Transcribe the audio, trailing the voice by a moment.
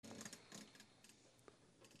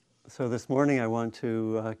So this morning I want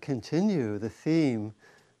to continue the theme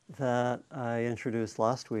that I introduced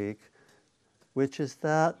last week, which is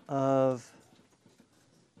that of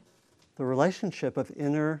the relationship of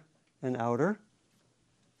inner and outer.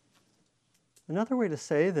 Another way to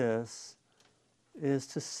say this is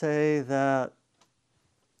to say that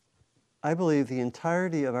I believe the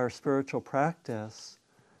entirety of our spiritual practice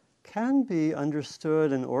can be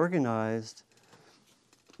understood and organized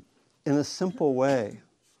in a simple way,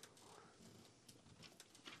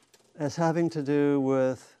 as having to do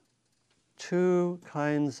with two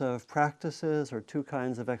kinds of practices or two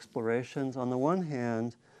kinds of explorations. On the one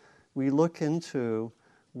hand, we look into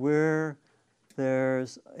where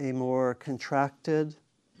there's a more contracted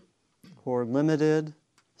or limited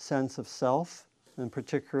sense of self, and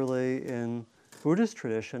particularly in Buddhist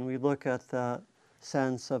tradition, we look at that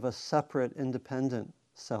sense of a separate, independent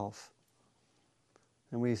self.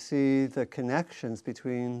 And we see the connections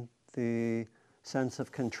between the sense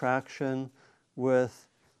of contraction with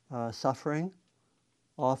suffering,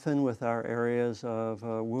 often with our areas of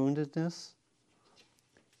woundedness.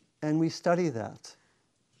 And we study that.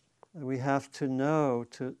 We have to know,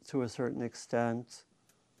 to a certain extent,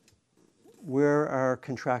 where our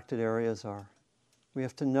contracted areas are. We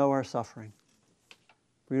have to know our suffering.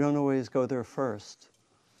 We don't always go there first.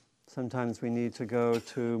 Sometimes we need to go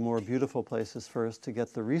to more beautiful places first to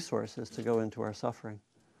get the resources to go into our suffering.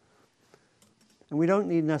 And we don't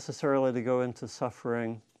need necessarily to go into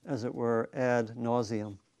suffering, as it were, ad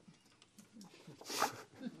nauseum.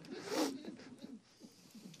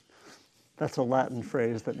 That's a Latin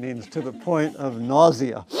phrase that means to the point of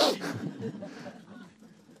nausea.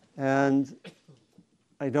 And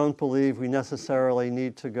I don't believe we necessarily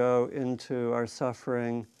need to go into our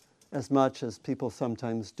suffering as much as people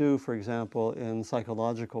sometimes do, for example, in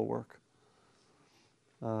psychological work.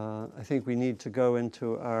 I think we need to go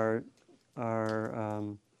into our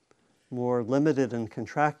more limited and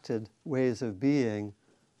contracted ways of being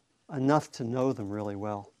enough to know them really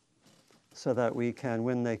well, so that we can,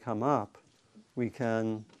 when they come up, we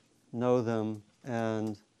can know them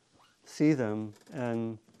and see them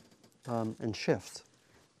and shift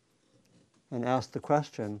and ask the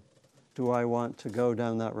question, do I want to go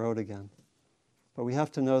down that road again? But we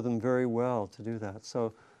have to know them very well to do that.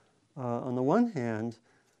 So on the one hand,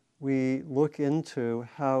 we look into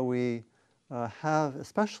how we have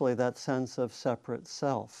especially that sense of separate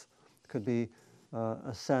self. It could be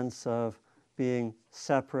a sense of being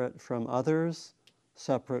separate from others,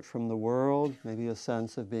 separate from the world, maybe a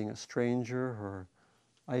sense of being a stranger or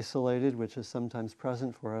isolated, which is sometimes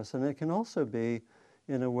present for us. And it can also be,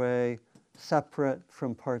 in a way, separate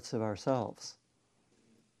from parts of ourselves.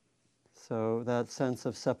 So that sense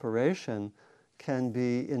of separation can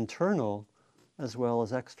be internal as well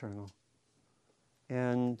as external.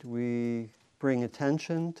 And we bring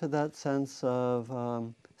attention to that sense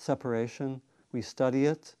of separation. We study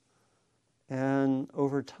it. And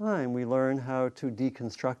over time, we learn how to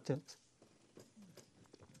deconstruct it.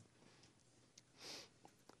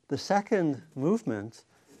 The second movement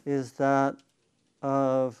is that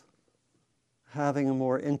of having a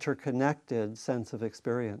more interconnected sense of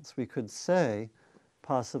experience. We could say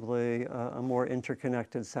possibly a more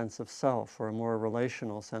interconnected sense of self, or a more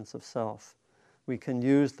relational sense of self. We can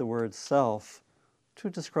use the word self to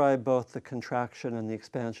describe both the contraction and the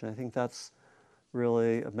expansion. I think that's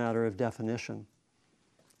really a matter of definition.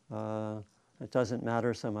 It doesn't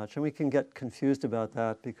matter so much. And we can get confused about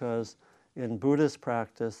that because in Buddhist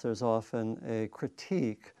practice, there's often a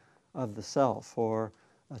critique of the self, or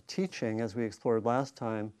a teaching, as we explored last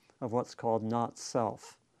time, of what's called not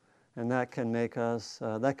self. And that can make us,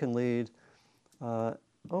 that can lead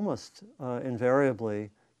almost invariably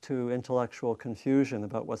to intellectual confusion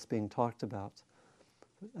about what's being talked about.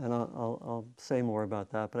 And I'll say more about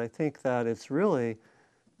that. But I think that it's really,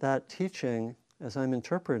 that teaching, as I'm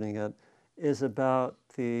interpreting it, is about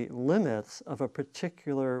the limits of a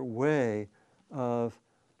particular way of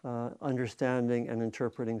understanding and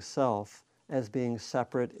interpreting self as being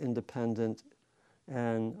separate, independent,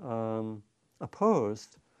 and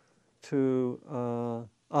opposed to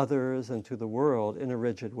others and to the world in a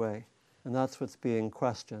rigid way. And that's what's being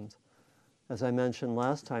questioned. As I mentioned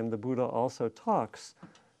last time, the Buddha also talks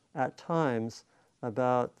at times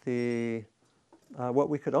about the what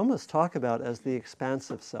we could almost talk about as the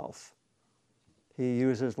expansive self. He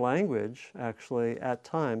uses language, actually, at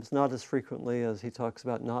times, not as frequently as he talks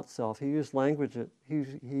about not self. He uses language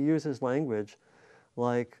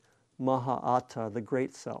like Mahātta, the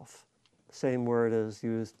great self. Same word is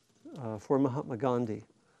used for Mahatma Gandhi.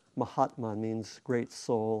 Mahatma means great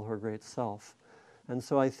soul or great self. And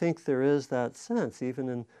so I think there is that sense, even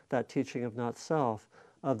in that teaching of not self,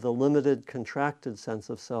 of the limited, contracted sense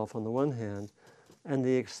of self on the one hand, and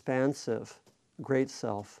the expansive, great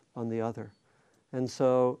self on the other. And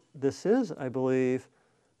so this is, I believe,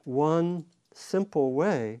 one simple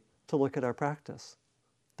way to look at our practice.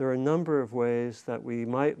 There are a number of ways that we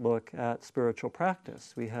might look at spiritual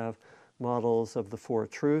practice. We have models of the Four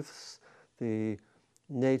Truths, the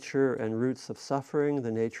nature and roots of suffering,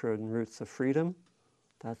 the nature and roots of freedom.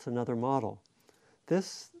 That's another model.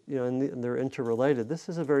 This, and they're interrelated. This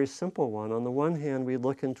is a very simple one. On the one hand, we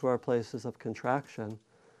look into our places of contraction.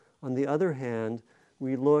 On the other hand,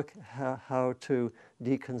 we look how to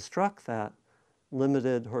deconstruct that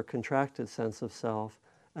limited or contracted sense of self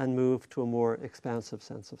and move to a more expansive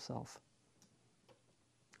sense of self,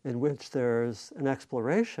 in which there's an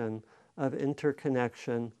exploration of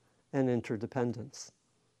interconnection and interdependence.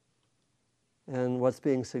 And what's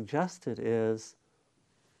being suggested is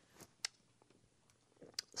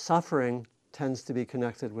suffering tends to be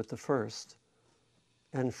connected with the first,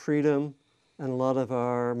 and freedom and a lot of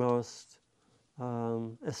our most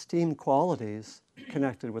esteemed qualities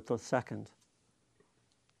connected with the second.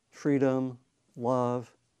 Freedom,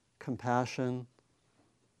 love, compassion,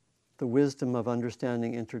 the wisdom of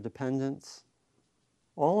understanding interdependence,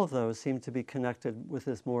 all of those seem to be connected with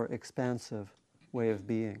this more expansive way of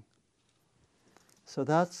being. So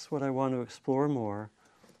that's what I want to explore more,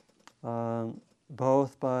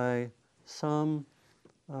 both by some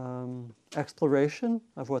exploration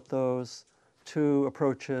of what those two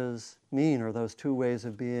approaches mean, or those two ways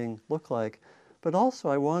of being look like, but also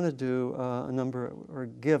I want to do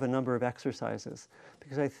give a number of exercises,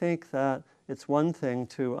 because I think that it's one thing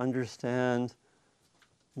to understand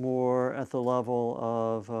more at the level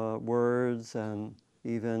of words and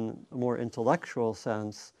even a more intellectual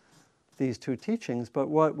sense these two teachings, but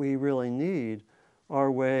what we really need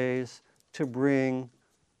are ways to bring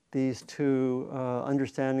these two,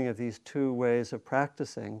 understanding of these two ways of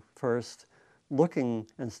practicing. First, looking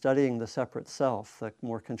and studying the separate self, the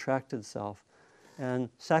more contracted self, and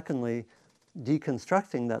secondly,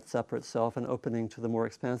 deconstructing that separate self and opening to the more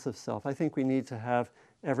expansive self. I think we need to have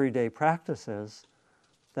everyday practices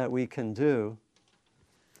that we can do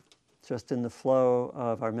just in the flow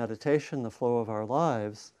of our meditation, the flow of our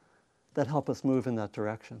lives, that help us move in that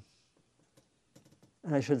direction.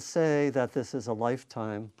 And I should say that this is a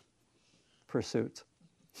lifetime pursuit.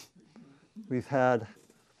 We've had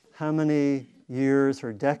how many years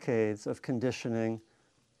or decades of conditioning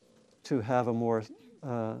to have a more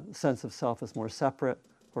sense of self as more separate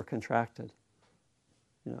or contracted,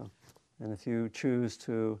 And if you choose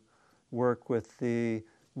to work with the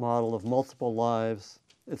model of multiple lives,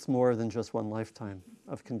 it's more than just one lifetime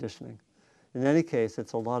of conditioning. In any case,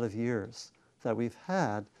 it's a lot of years that we've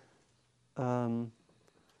had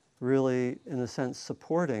really, in a sense,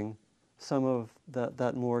 supporting some of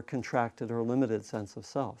that more contracted or limited sense of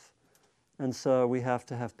self. And so we have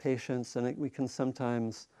to have patience, and we can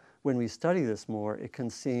sometimes, when we study this more, it can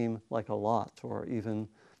seem like a lot, or even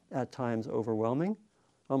at times overwhelming.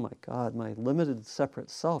 Oh my God, my limited separate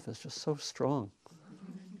self is just so strong,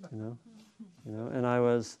 And I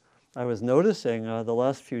was noticing the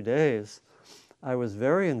last few days, I was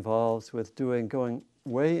very involved with going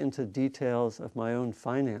way into details of my own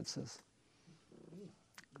finances,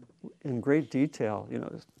 in great detail,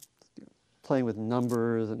 playing with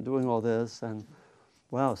numbers and doing all this, and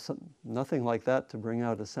wow, nothing like that to bring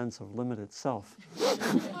out a sense of limited self.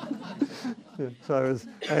 So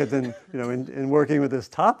I had been, in working with this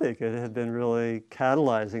topic, it had been really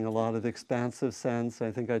catalyzing a lot of expansive sense. I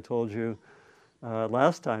think I told you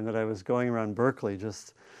last time that I was going around Berkeley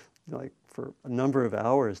just like for a number of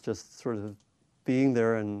hours, just sort of being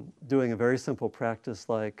there and doing a very simple practice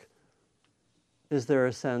like, is there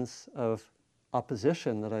a sense of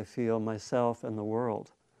opposition that I feel myself and the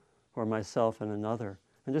world, or myself and another?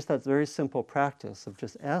 And just that very simple practice of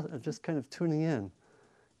just kind of tuning in.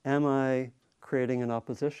 Am I creating an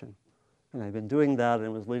opposition? And I've been doing that, and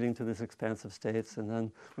it was leading to these expansive states. And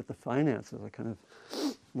then with the finances, I kind of,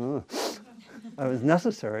 I was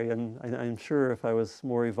necessary. And I'm sure if I was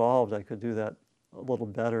more evolved, I could do that a little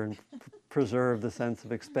better and preserve the sense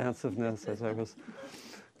of expansiveness as I was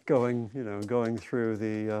going through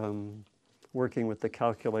the working with the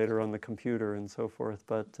calculator on the computer and so forth.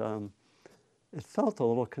 But it felt a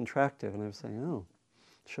little contractive, and I was saying, oh,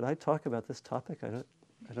 should I talk about this topic? I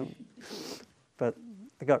don't, but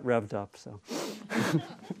I got revved up, so.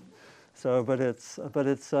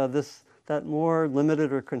 That more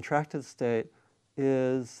limited or contracted state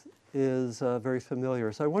is very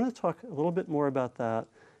familiar. So I want to talk a little bit more about that,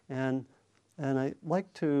 and And I'd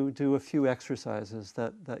like to do a few exercises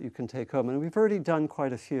that you can take home. And we've already done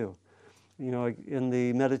quite a few. You know, in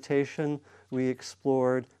the meditation, we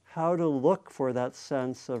explored how to look for that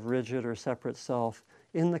sense of rigid or separate self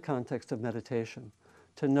in the context of meditation,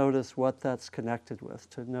 to notice what that's connected with,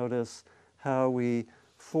 to notice how we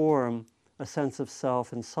form a sense of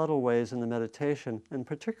self in subtle ways in the meditation, and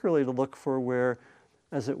particularly to look for where,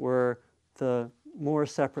 as it were, the more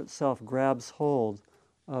separate self grabs hold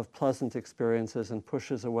of pleasant experiences and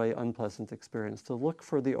pushes away unpleasant experience, to look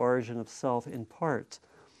for the origin of self in part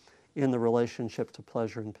in the relationship to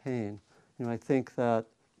pleasure and pain. You know, I think that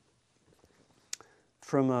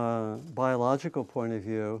from a biological point of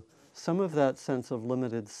view, some of that sense of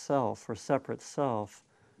limited self or separate self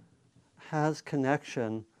has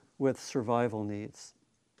connection with survival needs,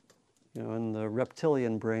 you know, in the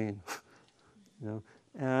reptilian brain. You know,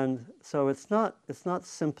 and so it's not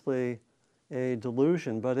simply a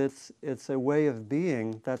delusion, but it's a way of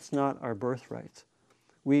being that's not our birthright.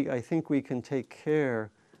 I think we can take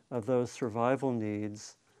care of those survival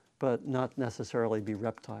needs, but not necessarily be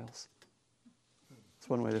reptiles. That's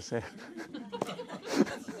one way to say it.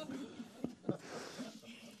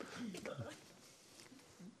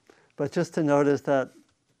 But just to notice that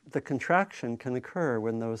the contraction can occur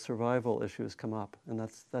when those survival issues come up, and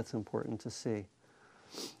that's important to see.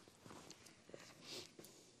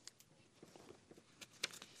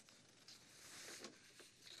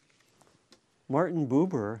 Martin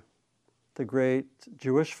Buber, the great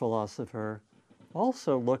Jewish philosopher,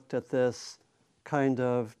 also looked at this kind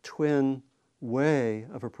of twin way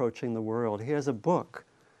of approaching the world. He has a book,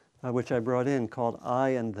 which I brought in, called I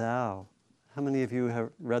and Thou. How many of you have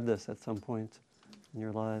read this at some point in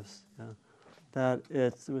your lives? Yeah. That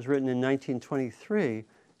it was written in 1923,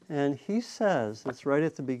 and he says, it's right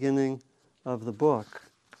at the beginning of the book,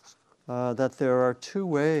 that there are two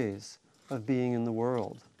ways of being in the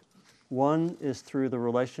world. One is through the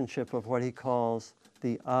relationship of what he calls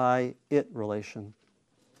the I-it relation.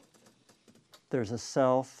 There's a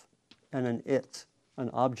self and an it, an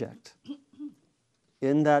object.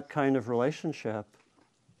 In that kind of relationship,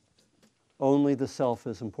 only the self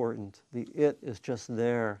is important. The it is just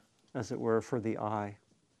there, as it were, for the I.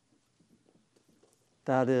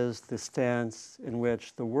 That is the stance in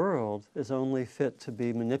which the world is only fit to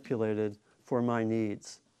be manipulated for my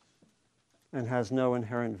needs and has no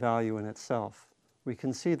inherent value in itself. We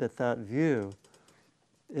can see that that view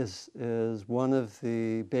is one of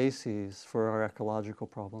the bases for our ecological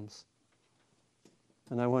problems.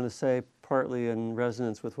 And I want to say, partly in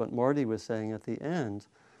resonance with what Marty was saying at the end,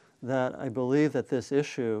 that I believe that this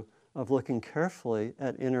issue of looking carefully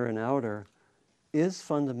at inner and outer is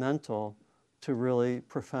fundamental to really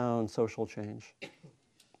profound social change.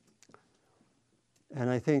 And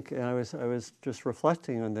I think, and I was just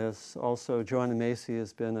reflecting on this, also Joanna Macy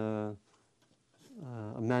has been a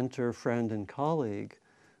mentor, friend, and colleague,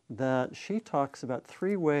 that she talks about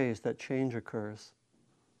three ways that change occurs.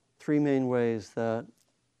 Three main ways that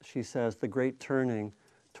she says the great turning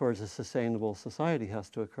towards a sustainable society has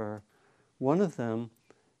to occur. One of them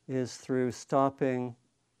is through stopping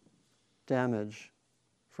damage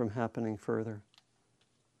from happening further.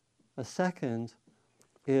 A second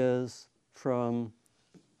is from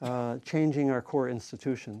changing our core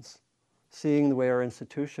institutions, seeing the way our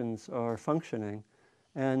institutions are functioning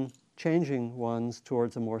and changing ones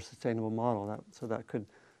towards a more sustainable model. So that could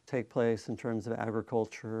take place in terms of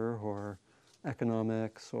agriculture or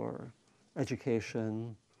economics or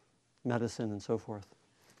education, medicine, and so forth.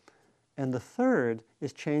 And the third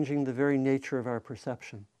is changing the very nature of our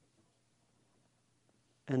perception.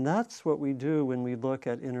 And that's what we do when we look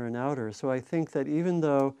at inner and outer. So I think that even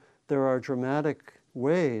though there are dramatic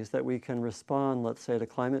ways that we can respond, let's say, to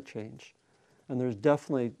climate change, and there's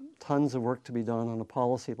definitely tons of work to be done on a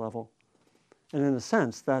policy level, and in a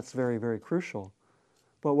sense, that's very, very crucial.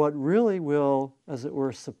 But what really will, as it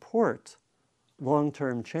were, support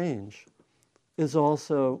long-term change is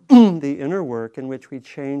also the inner work in which we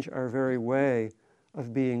change our very way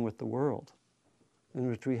of being with the world, in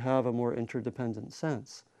which we have a more interdependent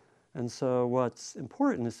sense. And so what's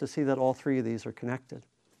important is to see that all three of these are connected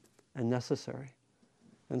and necessary.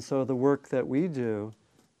 And so the work that we do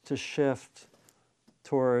to shift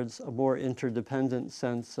towards a more interdependent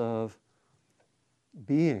sense of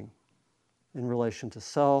being in relation to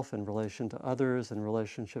self, in relation to others, in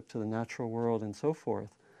relationship to the natural world, and so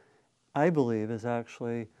forth, I believe is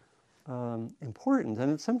actually important.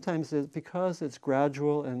 And sometimes because it's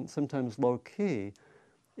gradual and sometimes low-key,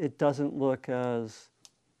 it doesn't look as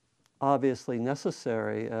obviously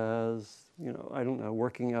necessary as, I don't know,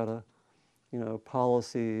 working out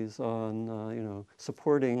policies on,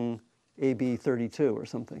 supporting AB 32 or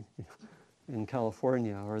something in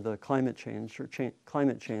California, or the climate change or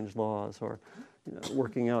climate change laws, or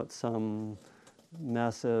working out some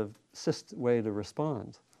massive way to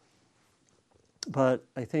respond. But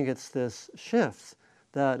I think it's this shift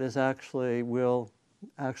that will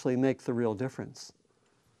actually make the real difference.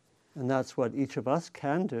 And that's what each of us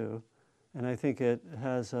can do. And I think it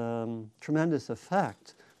has tremendous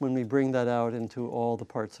effect when we bring that out into all the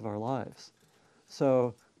parts of our lives.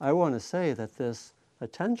 So I want to say that this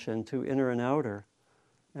attention to inner and outer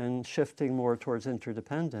and shifting more towards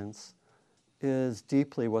interdependence is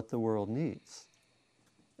deeply what the world needs.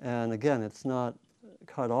 And again, it's not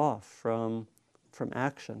cut off from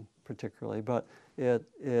action particularly, but it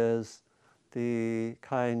is the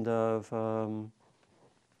kind of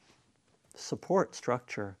support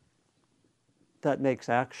structure that makes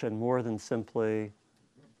action more than simply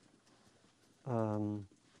an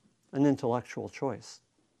intellectual choice.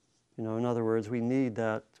 In other words, we need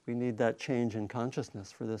that change in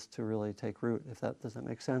consciousness for this to really take root. Does that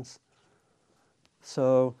make sense?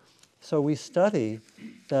 So we study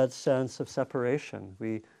that sense of separation.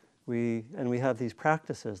 We have these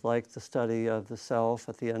practices, like the study of the self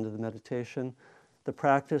at the end of the meditation, the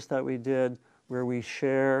practice that we did where we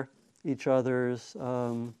share each other's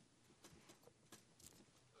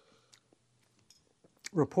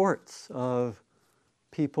reports of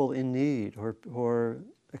people in need or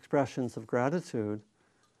expressions of gratitude.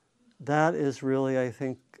 That is really, I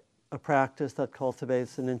think, a practice that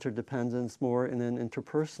cultivates an interdependence more in an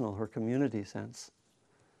interpersonal or community sense,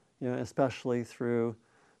 especially through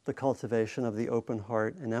the cultivation of the open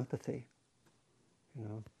heart and empathy.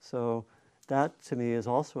 So that to me is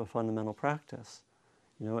also a fundamental practice.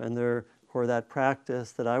 And for that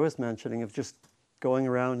practice that I was mentioning of just going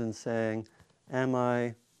around and saying, am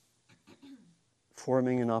I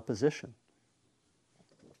forming an opposition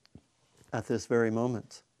at this very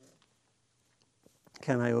moment?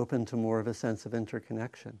 Can I open to more of a sense of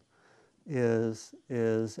interconnection? Is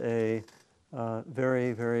a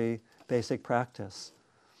very, very basic practice.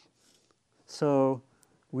 So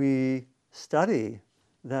we study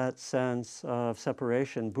that sense of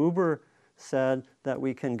separation. Buber said that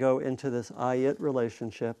we can go into this I-it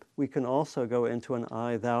relationship. We can also go into an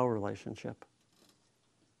I-thou relationship.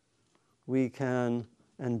 We can,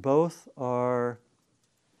 and both are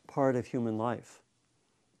part of human life.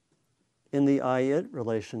 In the I-it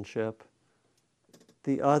relationship,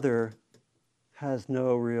 the other has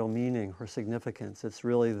no real meaning or significance. It's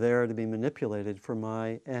really there to be manipulated for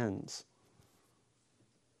my ends.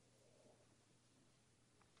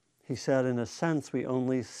 He said, in a sense, we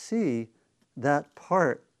only see that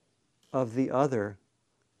part of the other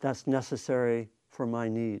that's necessary for my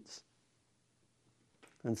needs.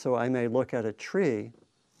 And so I may look at a tree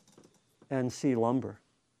and see lumber.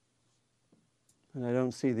 And I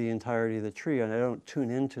don't see the entirety of the tree, and I don't tune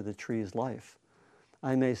into the tree's life.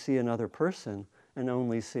 I may see another person and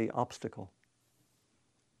only see obstacle.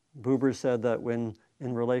 Buber said that when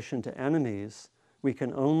in relation to enemies, we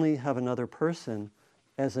can only have another person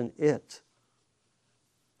as an it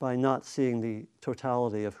by not seeing the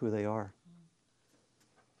totality of who they are.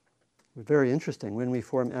 Very interesting. When we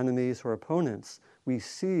form enemies or opponents, we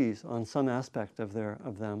seize on some aspect of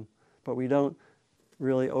them, but we don't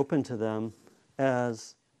really open to them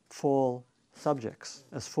as full subjects,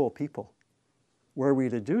 as full people. Were we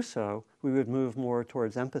to do so, we would move more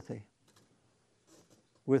towards empathy.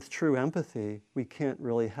 With true empathy, we can't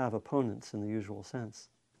really have opponents in the usual sense.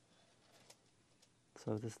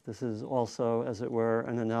 So this is also, as it were,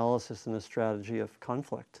 an analysis and a strategy of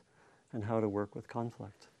conflict and how to work with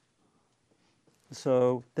conflict.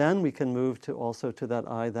 So then we can move also to that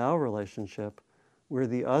I-thou relationship where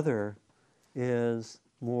the other is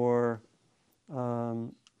more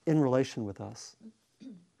in relation with us.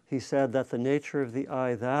 He said that the nature of the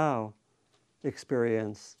I-thou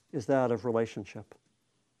experience is that of relationship.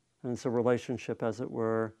 And it's a relationship, as it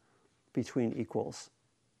were, between equals,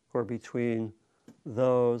 or between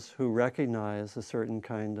those who recognize a certain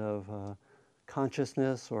kind of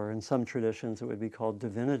consciousness, or in some traditions it would be called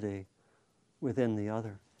divinity, within the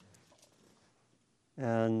other.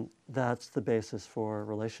 And that's the basis for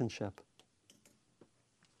relationship.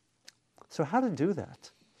 So how to do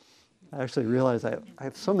that? I actually realized I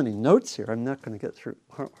have so many notes here. I'm not going to get through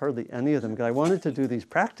hardly any of them, because I wanted to do these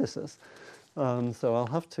practices. So I'll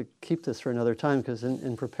have to keep this for another time, because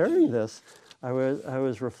in preparing this, I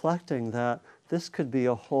was reflecting that this could be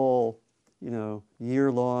a whole,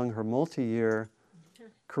 year-long or multi-year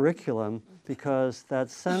curriculum, because that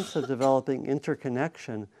sense of developing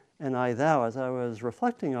interconnection and I-thou, as I was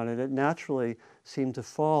reflecting on it, it naturally seemed to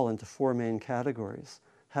fall into four main categories.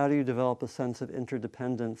 how do you develop a sense of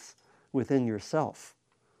interdependence within yourself?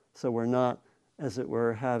 So we're not, as it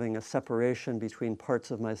were, having a separation between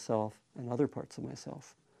parts of myself and other parts of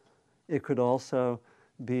myself. It could also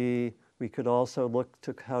be, we could also look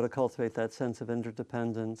to how to cultivate that sense of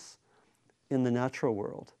interdependence in the natural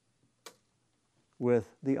world,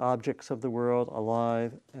 with the objects of the world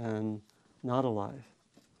alive and not alive,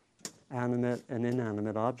 animate and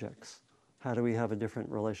inanimate objects. How do we have a different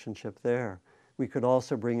relationship there? We could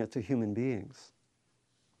also bring it to human beings.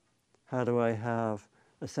 How do I have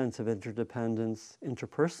a sense of interdependence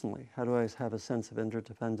interpersonally? How do I have a sense of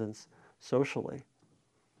interdependence socially?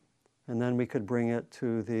 And then we could bring it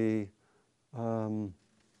to the kind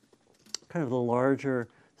of the larger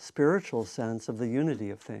spiritual sense of the unity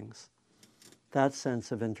of things. That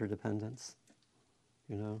sense of interdependence,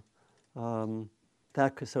 you know.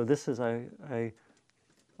 So this is, I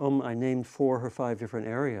named 4 or 5 different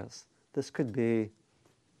areas. This could be,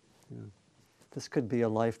 you know, this could be a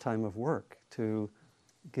lifetime of work to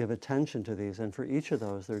give attention to these. And for each of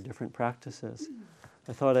those, there are different practices.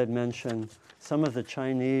 I thought I'd mention some of the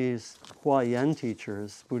Chinese Huayan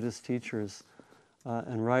teachers, Buddhist teachers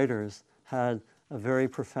and writers, had a very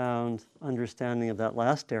profound understanding of that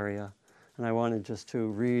last area. And I wanted just to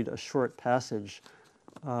read a short passage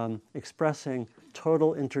expressing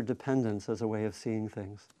total interdependence as a way of seeing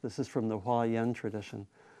things. This is from the Huayan tradition.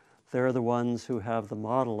 They're the ones who have the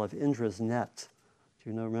model of Indra's net. Do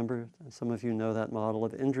you know, remember? Some of you know that model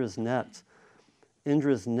of Indra's net.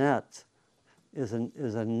 Indra's net is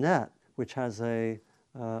a net which has a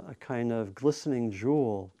kind of glistening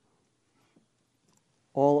jewel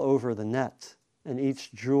all over the net, and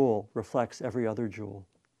each jewel reflects every other jewel.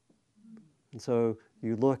 And so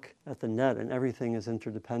you look at the net and everything is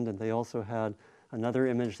interdependent. They also had another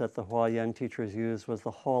image that the Huayan teachers used was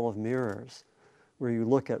the hall of mirrors, where you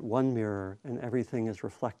look at one mirror and everything is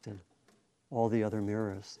reflected, all the other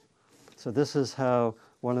mirrors. So this is how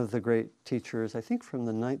one of the great teachers, I think from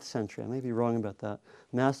the 9th century, I may be wrong about that,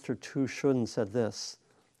 Master Tu Shun said this,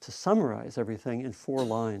 to summarize everything in 4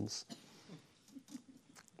 lines.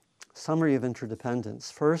 Summary of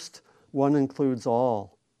interdependence. First, one includes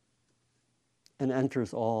all and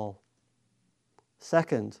enters all.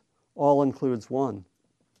 Second, all includes one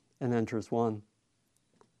and enters one.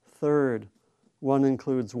 Third, one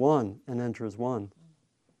includes one and enters one.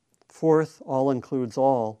 Fourth, all includes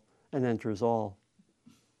all and enters all.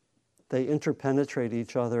 They interpenetrate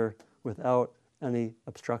each other without any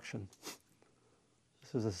obstruction.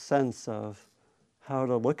 This is a sense of how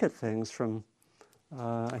to look at things from,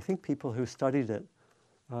 I think, people who studied it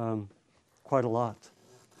quite a lot.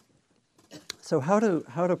 So how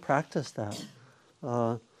to practice that?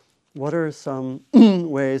 What are some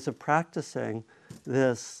ways of practicing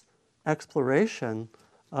this exploration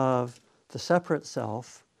of the separate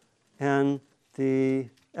self and the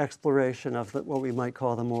exploration of what we might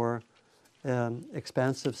call the more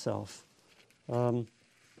expansive self?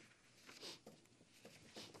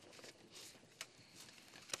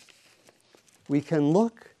 We can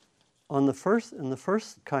look in the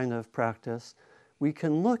first kind of practice, we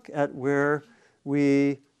can look at where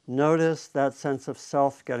we notice that sense of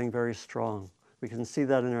self getting very strong. We can see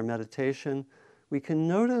that in our meditation. We can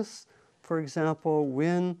notice, for example,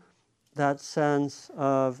 when that sense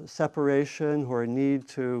of separation or a need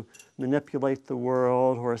to manipulate the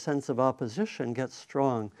world or a sense of opposition gets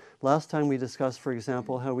strong. Last time we discussed, for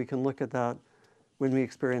example, how we can look at that when we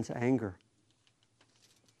experience anger.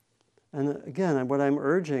 And again, what I'm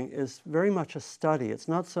urging is very much a study. It's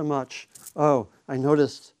not so much, oh, I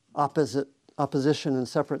noticed opposition and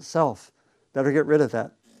separate self. Better get rid of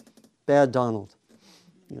that. Bad Donald.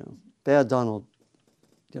 Bad Donald,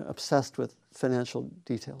 obsessed with financial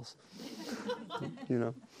details.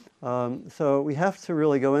 So we have to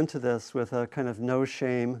really go into this with a kind of no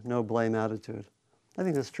shame, no blame attitude. I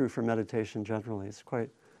think that's true for meditation generally. It's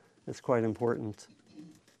quite important.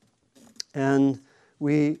 And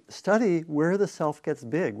we study where the self gets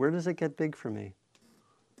big. Where does it get big for me?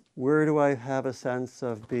 Where do I have a sense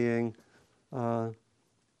of being in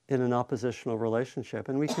an oppositional relationship?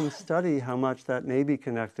 And we can study how much that may be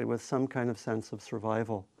connected with some kind of sense of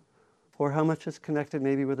survival, or how much is connected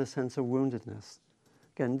maybe with a sense of woundedness.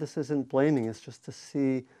 Again, this isn't blaming, it's just to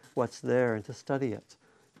see what's there and to study it,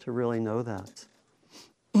 to really know that.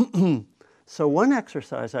 So one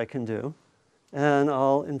exercise I can do, and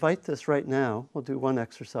I'll invite this right now. We'll do one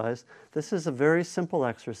exercise. This is a very simple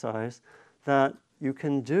exercise that you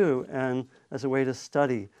can do and as a way to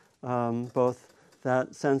study both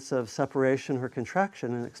that sense of separation or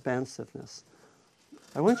contraction and expansiveness.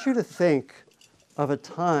 I want you to think of a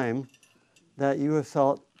time that you have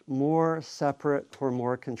felt more separate or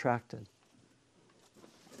more contracted?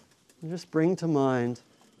 And just bring to mind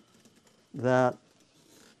that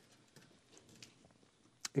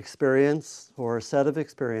experience or a set of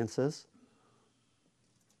experiences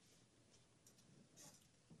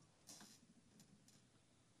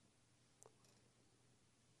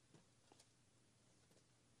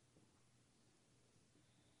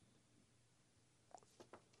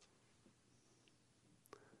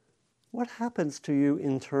what happens to you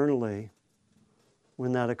internally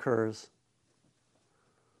when that occurs?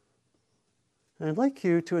 And I'd like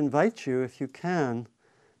to invite you, if you can,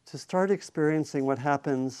 to start experiencing what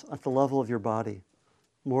happens at the level of your body,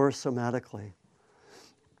 more somatically.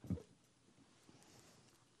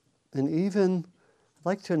 And even, I'd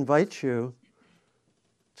like to invite you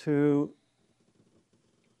to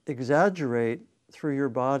exaggerate through your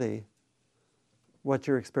body what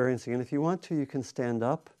you're experiencing. And if you want to, you can stand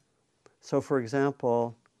up. So for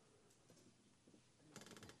example,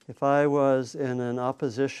 if I was in an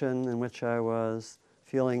opposition in which I was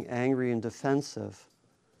feeling angry and defensive,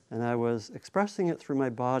 and I was expressing it through my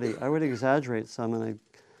body, I would exaggerate some and I'd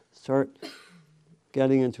start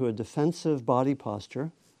getting into a defensive body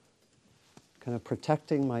posture, kind of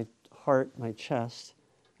protecting my heart, my chest,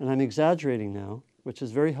 and I'm exaggerating now, which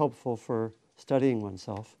is very helpful for studying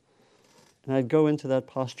oneself. And I'd go into that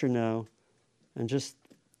posture now and just,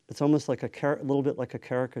 it's almost like a little bit like a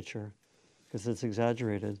caricature, because it's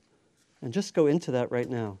exaggerated. And just go into that right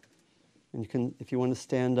now. And you can, if you want to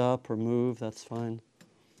stand up or move, that's fine,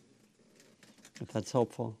 if that's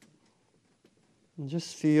helpful. And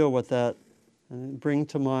just feel what that, and bring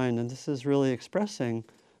to mind. And this is really expressing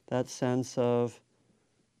that sense of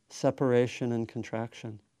separation and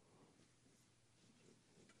contraction.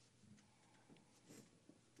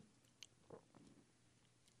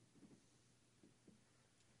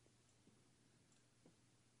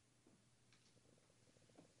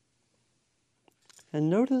 And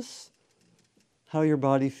notice how your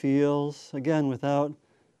body feels, again, without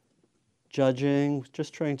judging,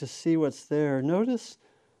 just trying to see what's there. Notice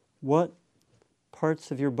what parts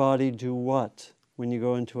of your body do what when you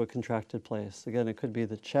go into a contracted place. Again, it could be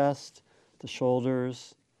the chest, the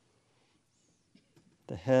shoulders,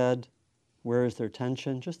 the head. Where is there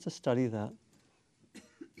tension? Just to study that.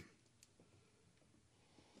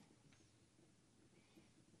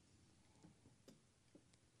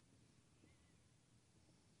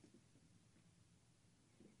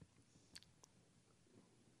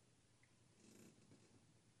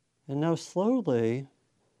 And now slowly,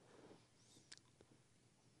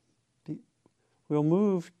 we'll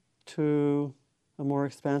move to a more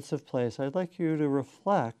expansive place. I'd like you to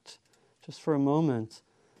reflect, just for a moment,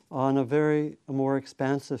 on a more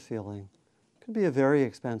expansive feeling. It could be a very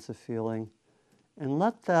expansive feeling. And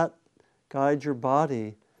let that guide your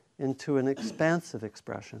body into an expansive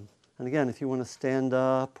expression. And again, if you want to stand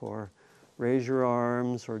up or raise your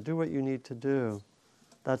arms or do what you need to do,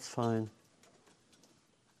 that's fine.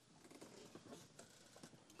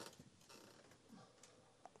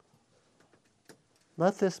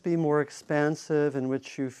 Let this be more expansive, in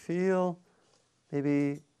which you feel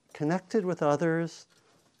maybe connected with others,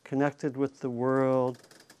 connected with the world.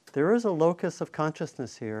 There is a locus of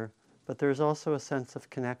consciousness here, but there's also a sense of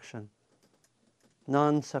connection,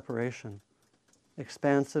 non-separation,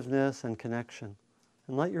 expansiveness and connection.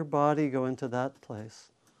 And let your body go into that place.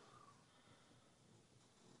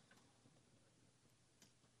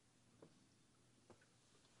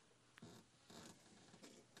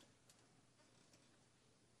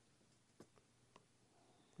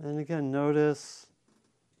 And again, notice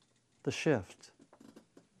the shift.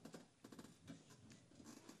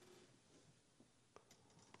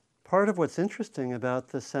 Part of what's interesting about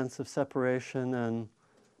this sense of separation and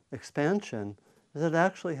expansion is it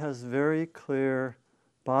actually has very clear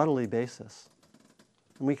bodily basis.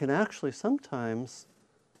 And we can actually sometimes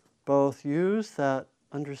both use that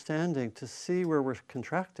understanding to see where we're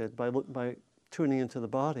contracted by tuning into the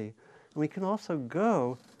body, and we can also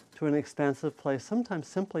go to an expansive place, sometimes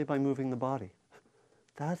simply by moving the body.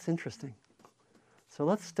 That's interesting. So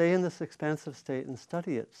let's stay in this expansive state and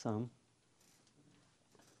study it some.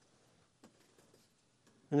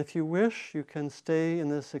 And if you wish, you can stay in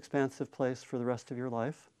this expansive place for the rest of your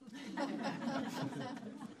life.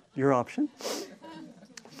 Your option.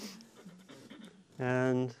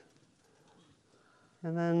 And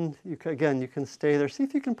then, you can stay there. See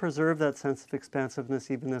if you can preserve that sense of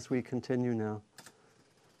expansiveness even as we continue now.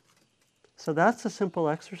 So that's a simple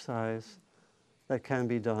exercise that can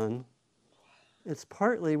be done. It's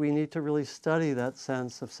partly we need to really study that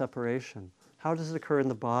sense of separation. How does it occur in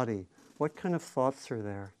the body? What kind of thoughts are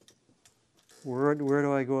there? Where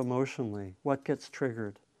do I go emotionally? What gets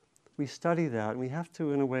triggered? We study that, and we have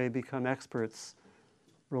to, in a way, become experts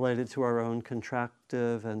related to our own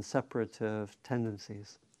contractive and separative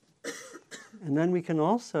tendencies. And then we can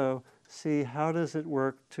also see how does it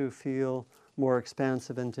work to feel more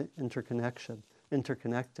expansive and interconnected.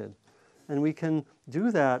 And we can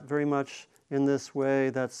do that very much in this way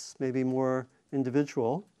that's maybe more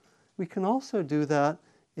individual. We can also do that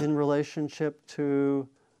in relationship to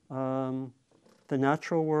the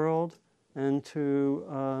natural world and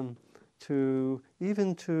to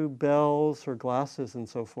even to bells or glasses and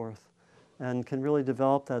so forth, and can really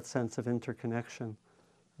develop that sense of interconnection.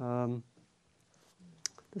 I'll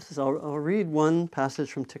read one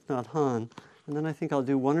passage from Thich Nhat Hanh, and then I think I'll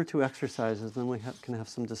do one or two exercises, then we can have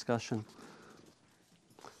some discussion.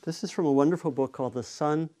 This is from a wonderful book called The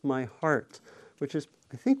Sun, My Heart, which is,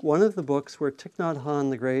 I think, one of the books where Thich Nhat Hanh,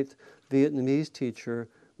 the great Vietnamese teacher,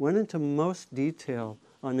 went into most detail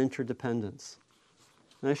on interdependence.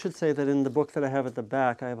 And I should say that in the book that I have at the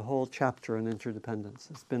back, I have a whole chapter on interdependence.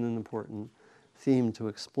 It's been an important theme to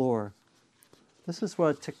explore. This is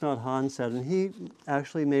what Thich Nhat Hanh said, and he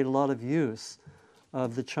actually made a lot of use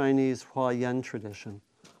of the Chinese Huayan tradition,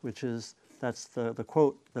 that's the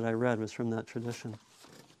quote that I read was from that tradition.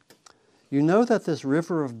 You know that this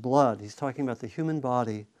river of blood, he's talking about the human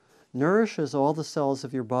body, nourishes all the cells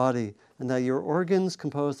of your body, and that your organs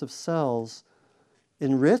composed of cells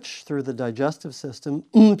enrich through the digestive system,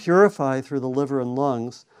 purify through the liver and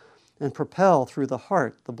lungs, and propel through the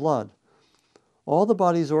heart, the blood. All the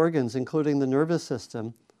body's organs, including the nervous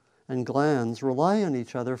system and glands, rely on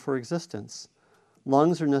each other for existence.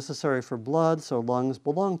 Lungs are necessary for blood, so lungs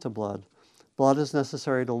belong to blood. Blood is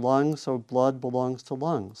necessary to lungs, so blood belongs to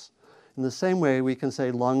lungs. In the same way, we can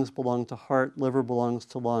say lungs belong to heart, liver belongs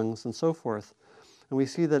to lungs, and so forth. And we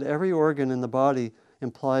see that every organ in the body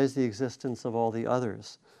implies the existence of all the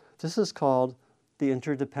others. This is called the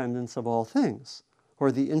interdependence of all things,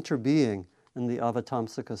 or the interbeing in the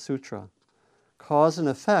Avatamsaka Sutra. Cause and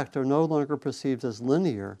effect are no longer perceived as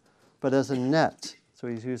linear, but as a net. So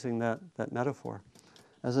he's using that metaphor.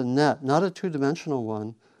 As a net, not a two-dimensional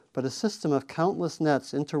one, but a system of countless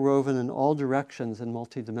nets interwoven in all directions in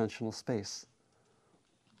multidimensional space.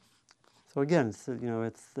 So again,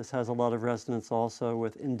 this has a lot of resonance also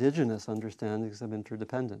with indigenous understandings of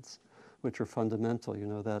interdependence, which are fundamental. You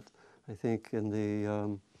know that, I think, in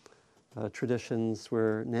the traditions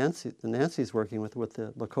where Nancy's working with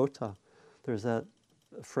the Lakota, there's that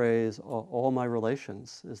phrase, all my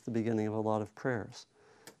relations, is the beginning of a lot of prayers.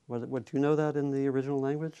 What do you know that in the original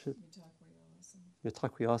language?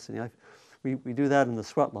 Mitakuye-asani. We do that in the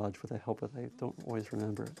sweat lodge with the help of, I don't always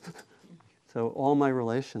remember it. So all my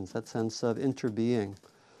relations, that sense of interbeing.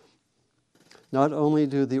 Not only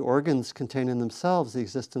do the organs contain in themselves the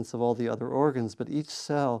existence of all the other organs, but each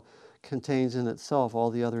cell contains in itself all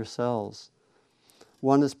the other cells.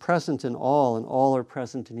 One is present in all, and all are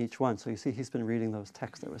present in each one. So you see, he's been reading those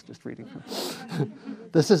texts I was just reading from.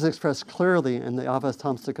 This is expressed clearly in the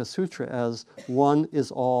Avatamsaka Sutra as one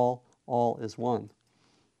is all is one.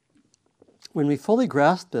 When we fully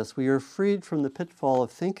grasp this, we are freed from the pitfall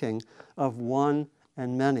of thinking of one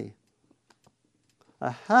and many,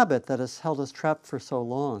 a habit that has held us trapped for so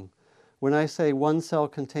long. When I say one cell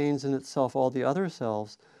contains in itself all the other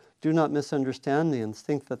cells, do not misunderstand me and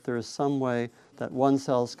think that there is some way that one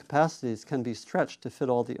cell's capacities can be stretched to fit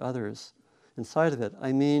all the others inside of it.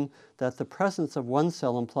 I mean that the presence of one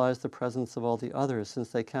cell implies the presence of all the others, since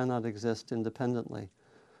they cannot exist independently,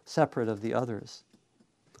 separate of the others.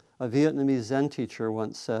 A Vietnamese Zen teacher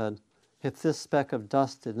once said, if this speck of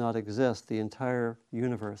dust did not exist, the entire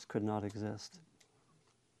universe could not exist.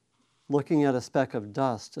 Looking at a speck of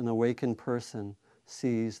dust, an awakened person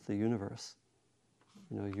sees the universe.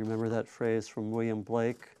 You remember that phrase from William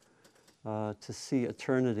Blake, to see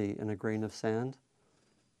eternity in a grain of sand,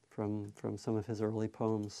 from some of his early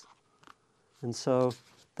poems. And so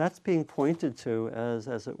that's being pointed to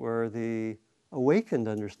as it were, the awakened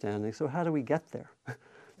understanding. So how do we get there?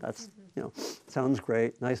 That's, sounds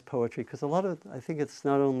great, nice poetry, because I think it's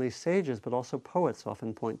not only sages, but also poets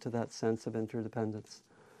often point to that sense of interdependence.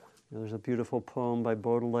 There's a beautiful poem by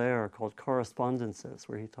Baudelaire called Correspondences,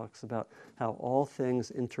 where he talks about how all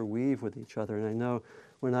things interweave with each other. And I know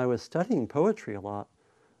when I was studying poetry a lot,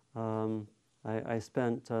 I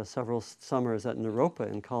spent several summers at Naropa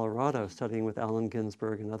in Colorado studying with Allen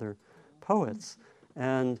Ginsberg and other poets.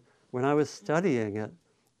 And when I was studying it,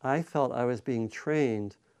 I felt I was being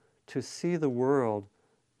trained to see the world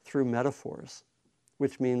through metaphors,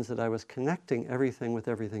 which means that I was connecting everything with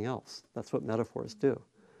everything else. That's what metaphors do.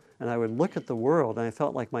 And I would look at the world, and I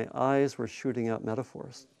felt like my eyes were shooting out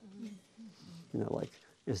metaphors. like,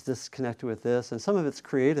 is this connected with this? And some of it's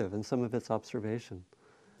creative and some of it's observation.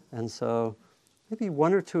 And so maybe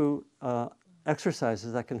one or two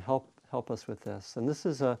exercises that can help us with this. And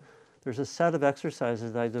there's a set of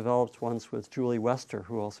exercises that I developed once with Julie Wester,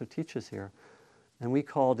 who also teaches here. And we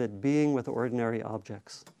called it Being with Ordinary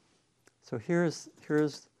Objects. So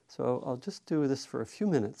so I'll just do this for a few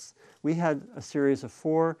minutes. We had a series of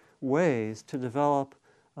 4 ways to develop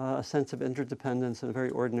a sense of interdependence in a very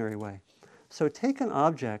ordinary way. So take an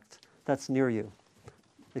object that's near you.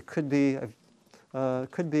 It could be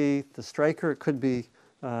the striker, it could be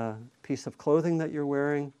a piece of clothing that you're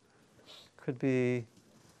wearing, it could be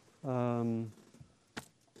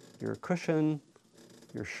your cushion,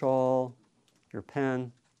 your shawl, your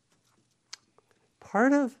pen.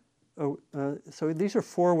 So these are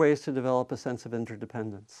 4 ways to develop a sense of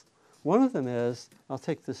interdependence. One of them is, I'll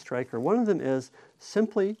take this striker, one of them is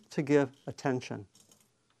simply to give attention.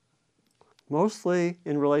 Mostly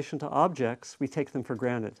in relation to objects, we take them for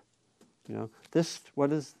granted. This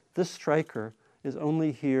striker is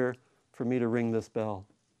only here for me to ring this bell.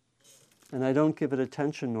 And I don't give it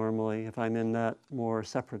attention normally if I'm in that more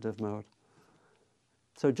separative mode.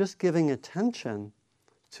 So just giving attention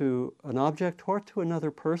to an object or to another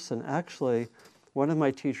person, actually, one of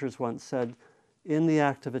my teachers once said, in the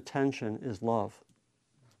act of attention is love.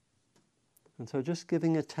 And so just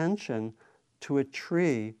giving attention to a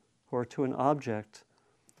tree or to an object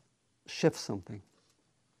shifts something.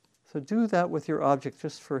 So do that with your object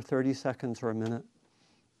just for 30 seconds or a minute.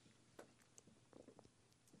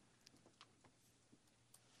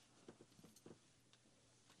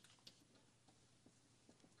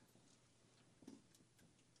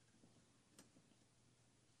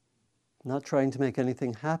 Not trying to make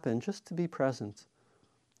anything happen, just to be present.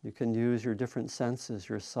 You can use your different senses,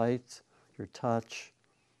 your sight, your touch,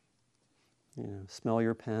 smell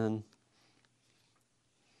your pen.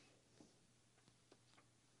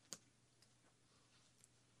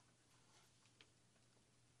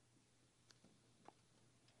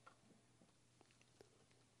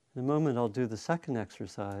 In a moment I'll do the second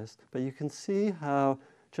exercise, but you can see how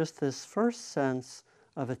just this first sense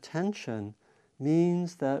of attention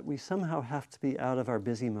means that we somehow have to be out of our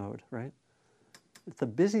busy mode, right? In the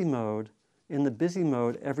busy mode,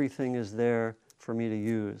 everything is there for me to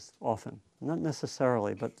use often. Not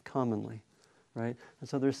necessarily, but commonly, right? And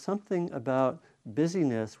so there's something about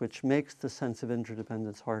busyness which makes the sense of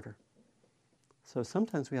interdependence harder. So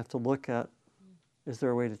sometimes we have to look at, is there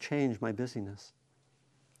a way to change my busyness?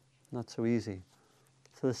 Not so easy.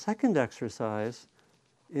 So the second exercise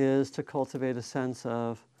is to cultivate a sense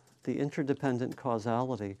of the interdependent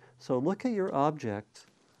causality. So look at your object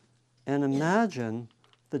and imagine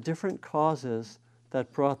the different causes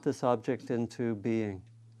that brought this object into being.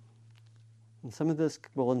 And some of this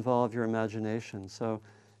will involve your imagination. So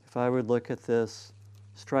if I would look at this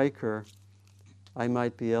striker, I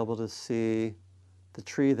might be able to see the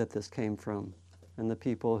tree that this came from, and the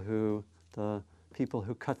people who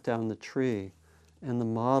cut down the tree, and the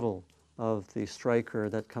model of the striker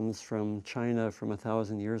that comes from China from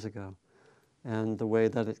 1,000 years ago, and the way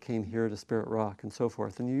that it came here to Spirit Rock, and so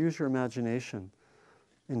forth. And you use your imagination,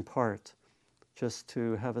 in part, just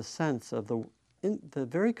to have a sense of the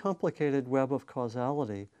very complicated web of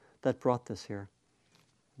causality that brought this here.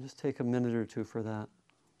 Just take a minute or two for that.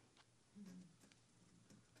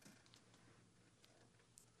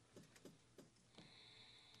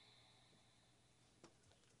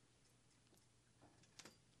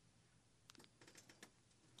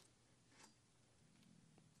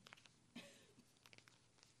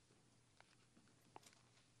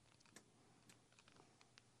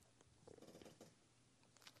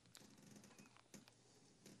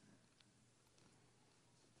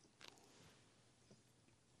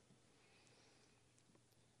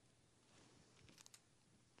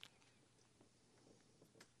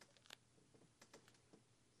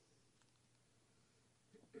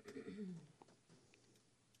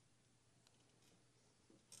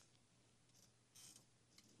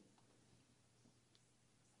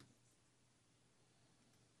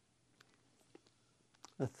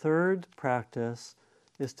 A third practice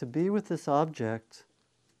is to be with this object,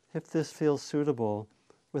 if this feels suitable,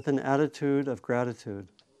 with an attitude of gratitude.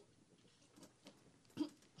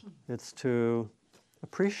 It's to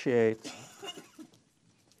appreciate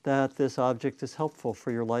that this object is helpful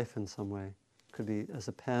for your life in some way. It could be as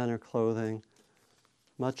a pen or clothing.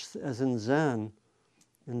 Much as in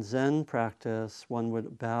Zen practice, one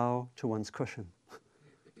would bow to one's cushion.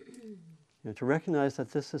 To recognize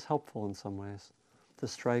that this is helpful in some ways. The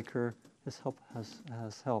striker has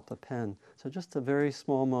helped, a pen. So just a very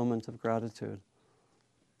small moment of gratitude.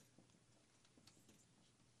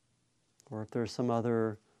 or if there's some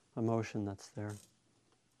other emotion that's there.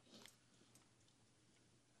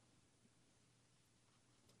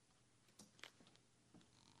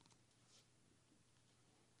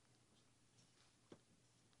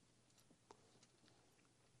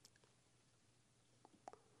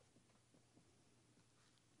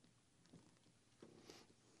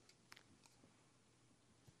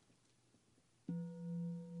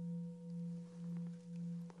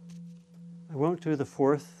 I won't do the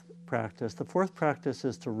fourth practice. The fourth practice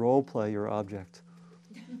is to role play your object.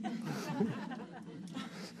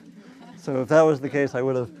 So if that was the case, I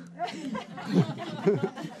would have.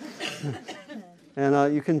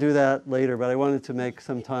 And you can do that later, but I wanted to make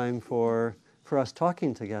some time for us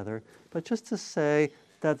talking together. But just to say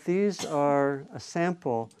that these are a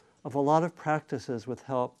sample of a lot of practices which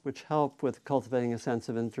help with cultivating a sense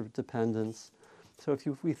of interdependence. So if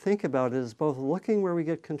we think about it as both looking where we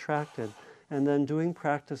get contracted and then doing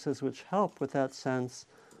practices which help with that sense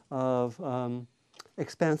of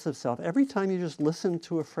expansive self. Every time you just listen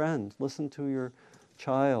to a friend, listen to your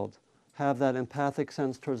child, have that empathic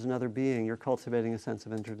sense towards another being, you're cultivating a sense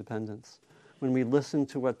of interdependence. When we listen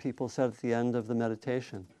to what people said at the end of the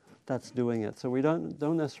meditation, that's doing it. So we don't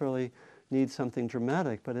necessarily need something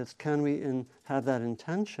dramatic, but it's can we have that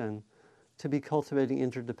intention to be cultivating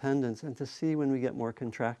interdependence and to see when we get more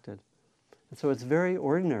contracted. And so it's very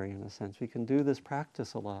ordinary in a sense. We can do this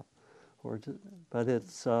practice a lot, but it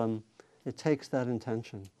takes that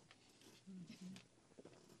intention.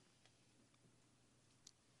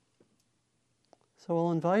 So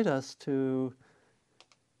I'll invite us to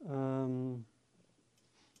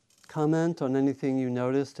comment on anything you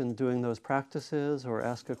noticed in doing those practices, or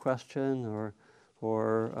ask a question, or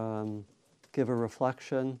give a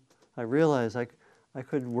reflection. I realize I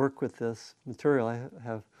could work with this material. I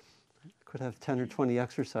could have 10 or 20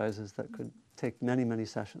 exercises that could take many, many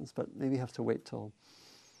sessions, but maybe have to wait till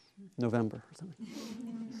November or something.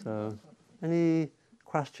 So, any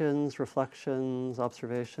questions, reflections,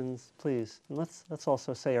 observations, please. And let's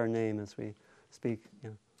also say our name as we speak.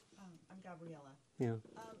 Yeah. I'm Gabriella. Yeah.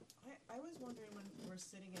 I was wondering, when we're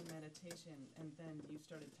sitting in meditation and then you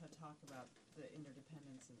started to talk about the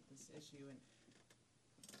interdependence of this issue, and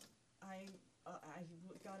I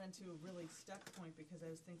got into a really stuck point because I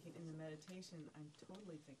was thinking in the meditation, I'm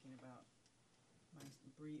totally thinking about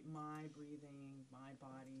my breathing, my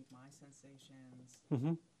body, my sensations,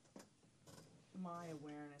 Mm-hmm. my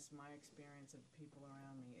awareness, my experience of the people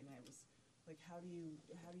around me, and I was like, how do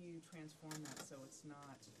you transform that so it's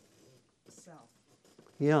not self?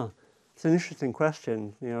 Yeah, it's an interesting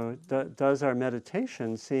question. Does our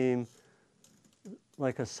meditation seem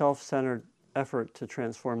like a self-centered effort to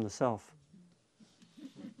transform the self?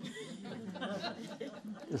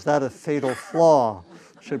 Is that a fatal flaw?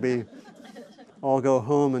 Should we all go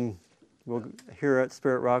home and we'll here at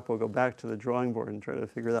Spirit Rock, we'll go back to the drawing board and try to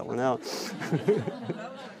figure that one out.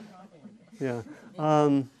 Yeah,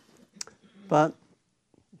 but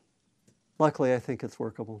luckily I think it's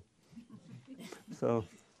workable. So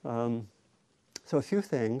a few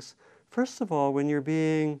things. First of all, when you're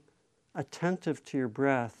being attentive to your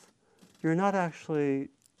breath, you're not actually,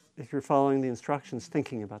 if you're following the instructions,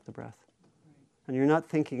 thinking about the breath. And you're not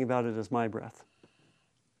thinking about it as my breath.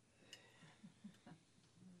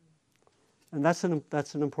 And that's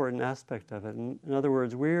an important aspect of it. In other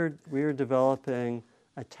words, we're developing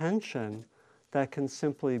attention that can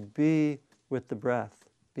simply be with the breath,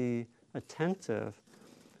 be attentive,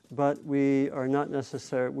 but we are not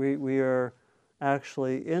necessarily, we are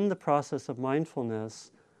actually in the process of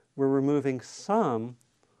mindfulness, we're removing some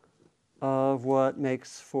of what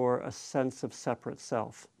makes for a sense of separate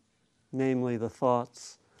self, namely the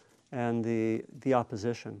thoughts and the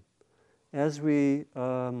opposition. As we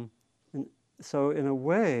So in a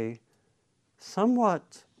way,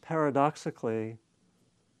 somewhat paradoxically,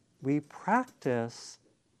 we practice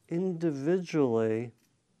individually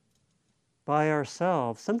by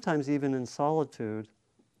ourselves, sometimes even in solitude,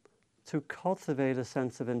 to cultivate a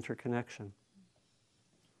sense of interconnection.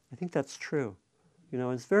 I think that's true.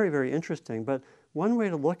 It's very, very interesting. But one way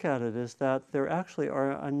to look at it is that there actually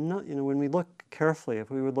are, when we look carefully,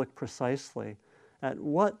 if we would look precisely at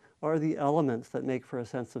what are the elements that make for a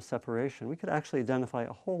sense of separation, we could actually identify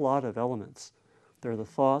a whole lot of elements. There are the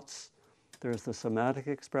thoughts, there's the somatic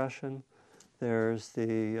expression, there's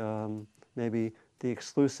the maybe the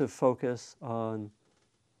exclusive focus on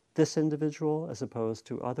this individual as opposed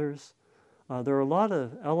to others. There are a lot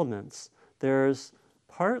of elements. There's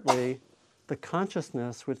partly the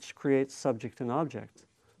consciousness which creates subject and object.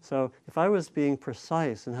 So if I was being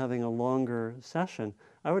precise and having a longer session,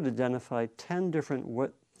 I would identify 10 different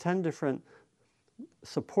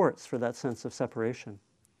supports for that sense of separation.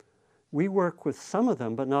 We work with some of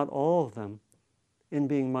them, but not all of them, in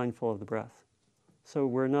being mindful of the breath. So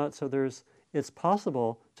it's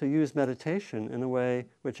possible to use meditation in a way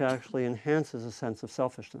which actually enhances a sense of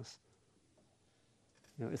selfishness.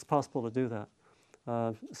 It's possible to do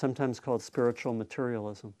that. Sometimes called spiritual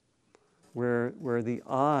materialism, where the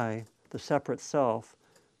I, the separate self,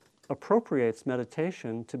 appropriates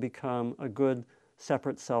meditation to become a good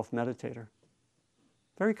separate self-meditator.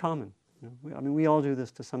 Very common. We all do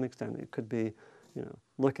this to some extent. It could be,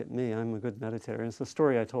 look at me, I'm a good meditator. And it's the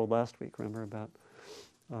story I told last week, remember, about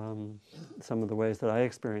some of the ways that I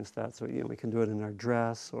experienced that. So, we can do it in our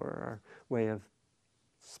dress or our way of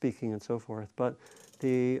speaking and so forth. But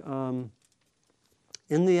in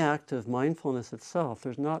the act of mindfulness itself,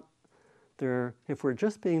 if we're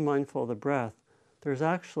just being mindful of the breath, there's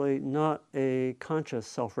actually not a conscious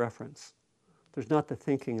self-reference. There's not the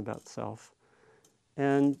thinking about self.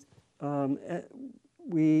 And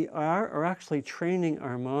we are actually training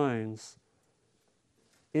our minds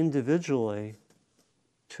individually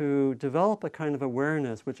to develop a kind of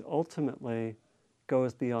awareness which ultimately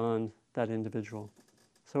goes beyond that individual.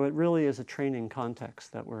 So it really is a training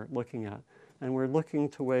context that we're looking at. And we're looking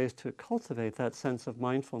to ways to cultivate that sense of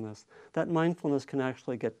mindfulness. That mindfulness can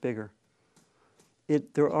actually get bigger.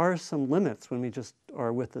 There are some limits when we just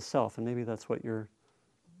are with the self, and maybe that's what you're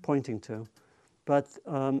pointing to. But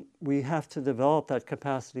we have to develop that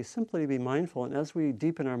capacity simply to be mindful. And as we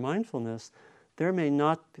deepen our mindfulness,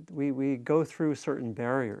 we go through certain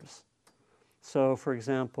barriers. So, for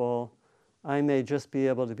example, I may just be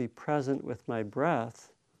able to be present with my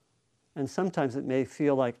breath, and sometimes it may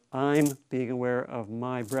feel like I'm being aware of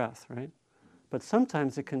my breath, right? But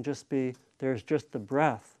sometimes it can just be, there's just the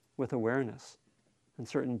breath with awareness, and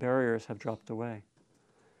certain barriers have dropped away.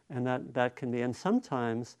 And that can be, and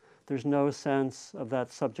sometimes there's no sense of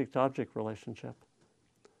that subject-object relationship.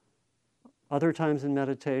 Other times in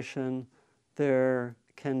meditation, there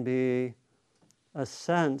can be a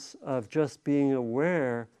sense of just being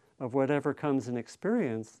aware of whatever comes in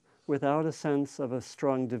experience without a sense of a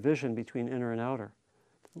strong division between inner and outer.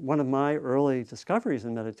 One of my early discoveries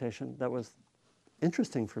in meditation that was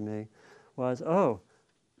interesting for me was,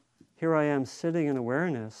 here I am sitting in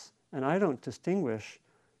awareness, and I don't distinguish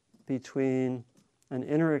between an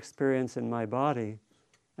inner experience in my body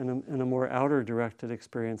and a more outer-directed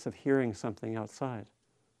experience of hearing something outside,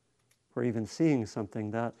 or even seeing something.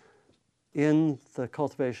 That in the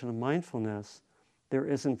cultivation of mindfulness, there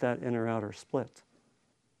isn't that inner-outer split.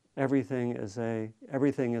 Everything is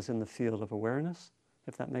in the field of awareness,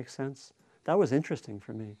 if that makes sense. That was interesting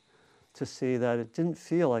for me, to see that it didn't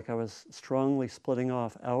feel like I was strongly splitting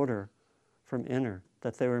off outer from inner,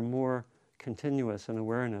 that they were more continuous in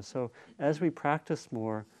awareness. So as we practice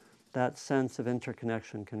more, that sense of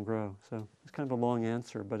interconnection can grow. So it's kind of a long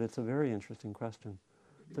answer, but it's a very interesting question.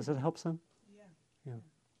 Does it help some? Yeah.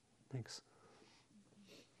 Thanks.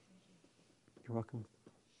 You're welcome.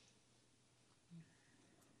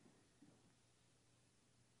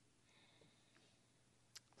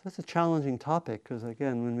 So that's a challenging topic, because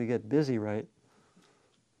again, when we get busy, right?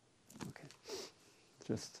 Okay.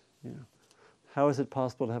 Just, how is it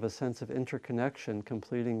possible to have a sense of interconnection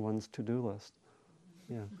completing one's to-do list?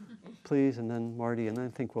 Yeah. Please, and then Marty, and I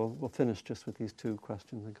think we'll finish just with these two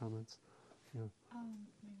questions and comments. Yeah. My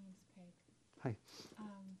name's Peg. Hi.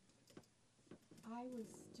 I was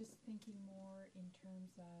just thinking more in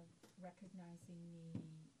terms of recognizing the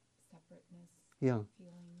separateness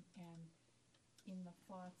feeling, and in the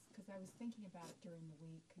thoughts, because I was thinking about it during the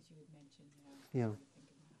week, because you had mentioned, Yeah.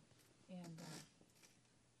 thinking about it. And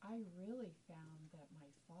I really found that my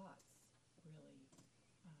thoughts really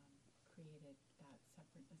created that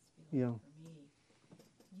separateness feeling for me.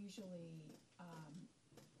 Usually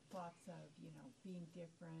thoughts of, being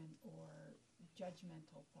different or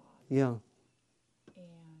judgmental thoughts. Yeah.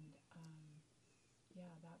 And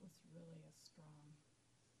that was really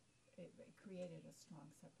it created a strong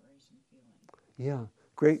separation feeling. Yeah.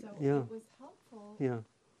 Great. So yeah. it was helpful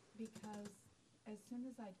because as soon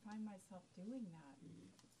as I'd find myself doing that,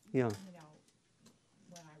 when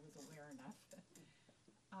I was aware enough,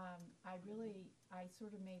 I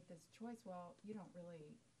sort of made this choice, well, you don't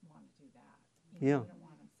really want to do that. You don't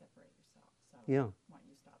want to separate yourself, so why don't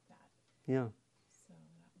you stop that? Yeah. So that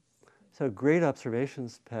was good. So great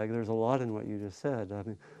observations, Peg. There's a lot in what you just said. I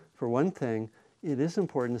mean, for one thing, it is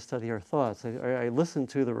important to study our thoughts. I listened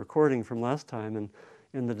to the recording from last time, and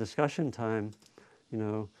in the discussion time,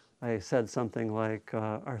 I said something like,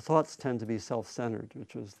 our thoughts tend to be self-centered,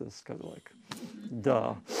 which was this kind of like,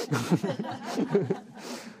 duh.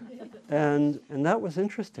 and that was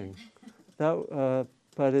interesting.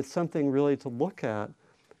 but it's something really to look at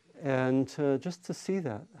and just to see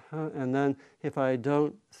that. And then if I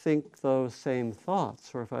don't think those same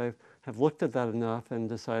thoughts, or if I have looked at that enough and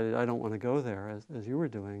decided I don't want to go there, as you were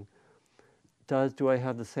doing, do I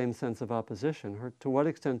have the same sense of opposition? Or to what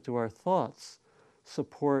extent do our thoughts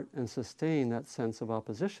support and sustain that sense of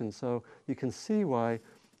opposition? So you can see why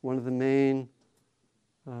one of the main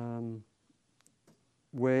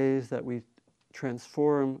ways that we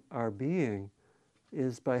transform our being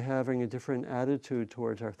is by having a different attitude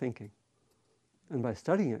towards our thinking and by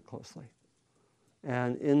studying it closely.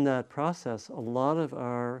 And in that process, a lot of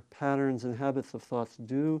our patterns and habits of thoughts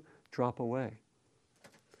do drop away.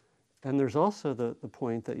 And there's also the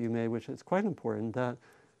point that you made, which is quite important, that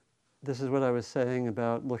this is what I was saying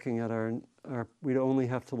about looking at we only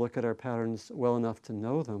have to look at our patterns well enough to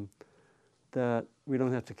know them, that we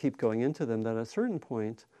don't have to keep going into them, that at a certain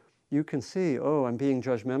point, you can see, oh, I'm being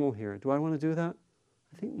judgmental here. Do I want to do that?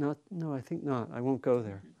 I think not. No, I think not. I won't go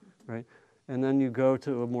there, right? And then you go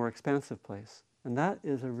to a more expansive place. And that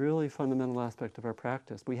is a really fundamental aspect of our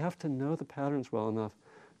practice. We have to know the patterns well enough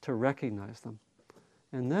to recognize them.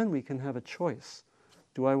 And then we can have a choice.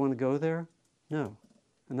 Do I want to go there? No.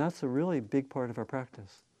 And that's a really big part of our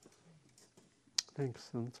practice. Thanks.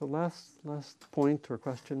 So last point or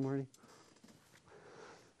question, Marty?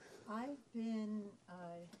 I've been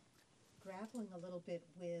grappling a little bit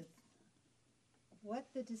with what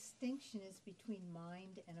the distinction is between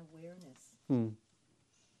mind and awareness.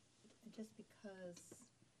 Just because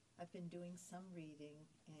I've been doing some reading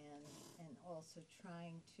and also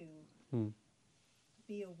trying to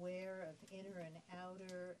be aware of inner and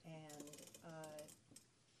outer, and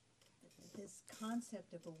this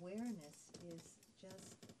concept of awareness is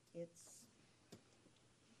just, it's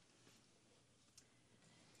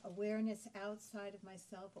awareness outside of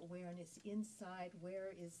myself, awareness inside.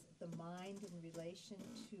 Where is the mind in relation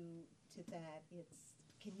to that?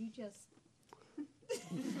 Can you just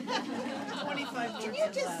 25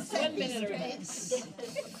 words left. 1 minute or less?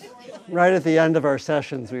 Right at the end of our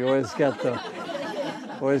sessions, we always get the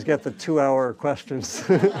 2-hour questions.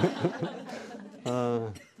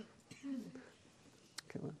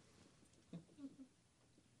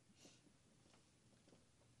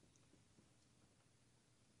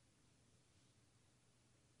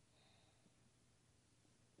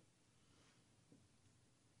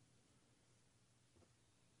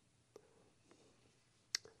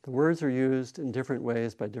 The words are used in different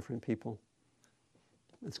ways by different people.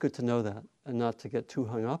 It's good to know that and not to get too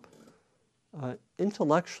hung up.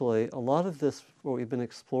 Intellectually, a lot of this, what we've been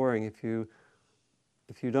exploring, if you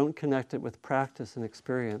don't connect it with practice and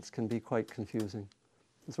experience, can be quite confusing.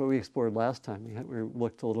 That's what we explored last time. We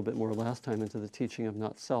looked a little bit more last time into the teaching of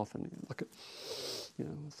not self, and look at,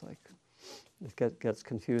 it's like, it gets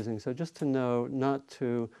confusing. So just to know not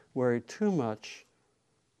to worry too much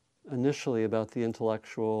initially about the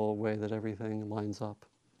intellectual way that everything lines up.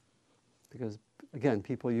 Because, again,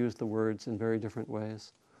 people use the words in very different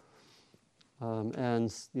ways.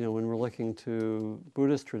 And, when we're looking to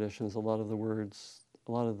Buddhist traditions, a lot of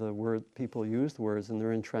the people use the words, and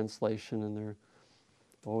they're in translation, and there are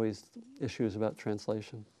always issues about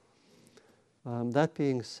translation. That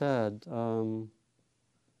being said, I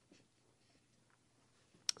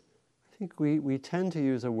think we tend to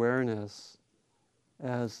use awareness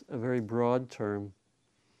as a very broad term.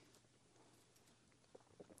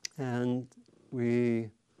 And we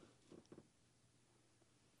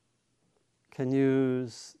can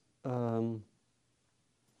use, the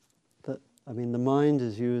mind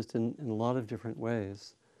is used in a lot of different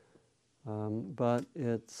ways. But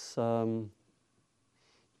it's,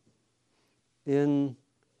 in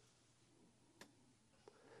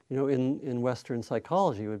Western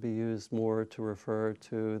psychology, it would be used more to refer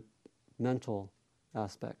to mental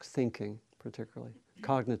aspects, thinking particularly,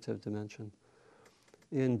 cognitive dimension.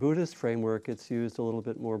 In Buddhist framework, it's used a little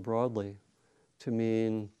bit more broadly to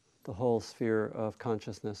mean the whole sphere of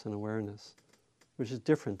consciousness and awareness, which is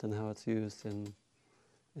different than how it's used in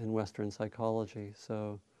Western psychology,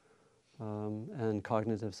 and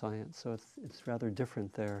cognitive science. So it's rather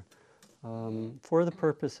different there. For the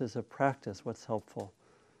purposes of practice, what's helpful?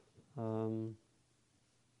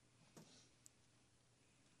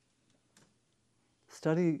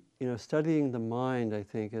 Studying the mind, I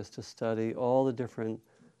think, is to study all the different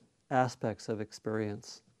aspects of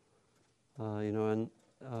experience.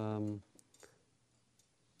 To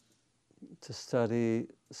study,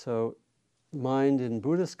 so mind in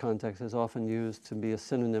Buddhist context is often used to be a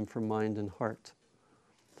synonym for mind and heart.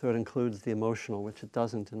 So it includes the emotional, which it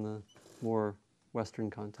doesn't in the more Western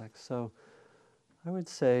context. So I would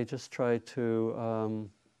say just try to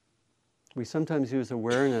we sometimes use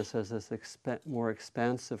awareness as this more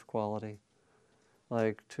expansive quality.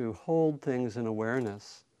 Like to hold things in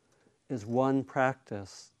awareness is one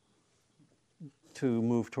practice to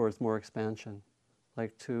move towards more expansion.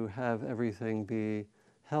 Like to have everything be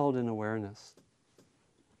held in awareness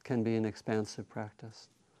can be an expansive practice.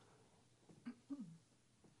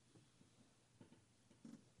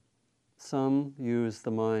 Some use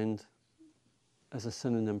the mind as a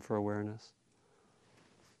synonym for awareness.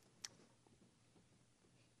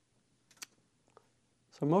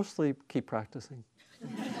 So mostly keep practicing.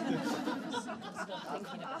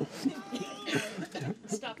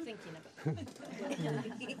 Stop thinking about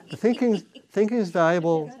it. Thinking is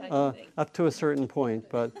valuable up to a certain point,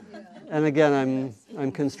 but and again,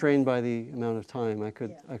 I'm constrained by the amount of time. I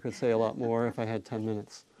could say a lot more if I had 10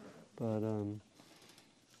 minutes, but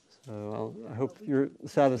so I hope you're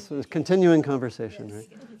satisfied with continuing conversation, right?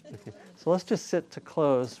 Okay. So let's just sit to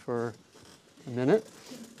close for a minute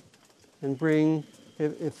and bring,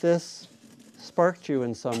 if this sparked you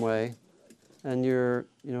in some way, and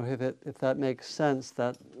if that makes sense,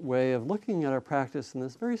 that way of looking at our practice in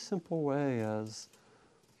this very simple way as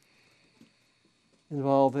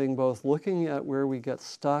involving both looking at where we get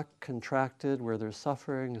stuck, contracted, where there's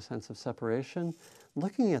suffering, a sense of separation,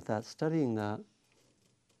 looking at that, studying that,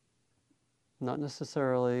 not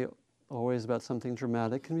necessarily always about something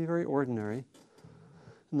dramatic, can be very ordinary.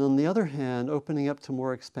 And on the other hand, opening up to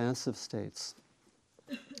more expansive states,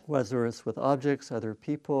 whether it's with objects, other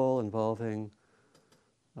people, involving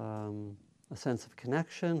a sense of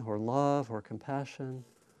connection or love or compassion.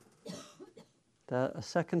 That a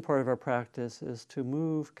second part of our practice is to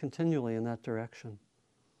move continually in that direction.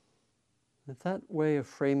 If that way of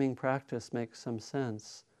framing practice makes some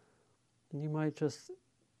sense, then you might just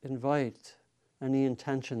invite any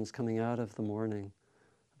intentions coming out of the morning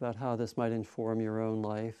about how this might inform your own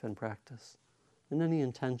life and practice, and any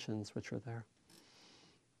intentions which are there.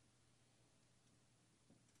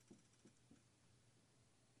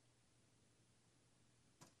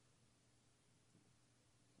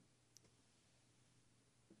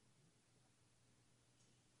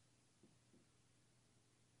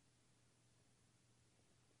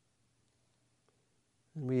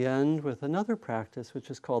 And we end with another practice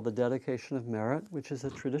which is called the dedication of merit, which is a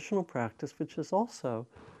traditional practice which is also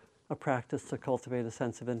a practice to cultivate a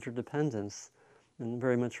sense of interdependence, and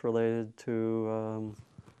very much related to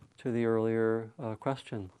the earlier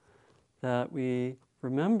question, that we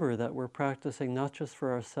remember that we're practicing not just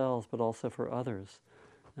for ourselves but also for others.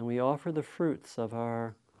 And we offer the fruits of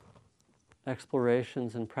our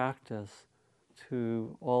explorations and practice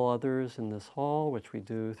to all others in this hall, which we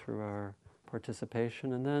do through our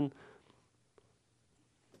participation, and then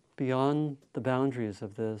beyond the boundaries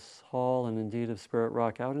of this hall and indeed of Spirit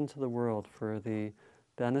Rock, out into the world for the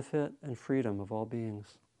benefit and freedom of all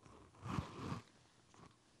beings.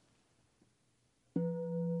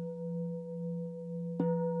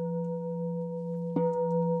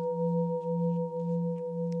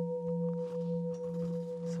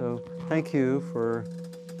 So thank you for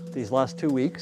these last 2 weeks.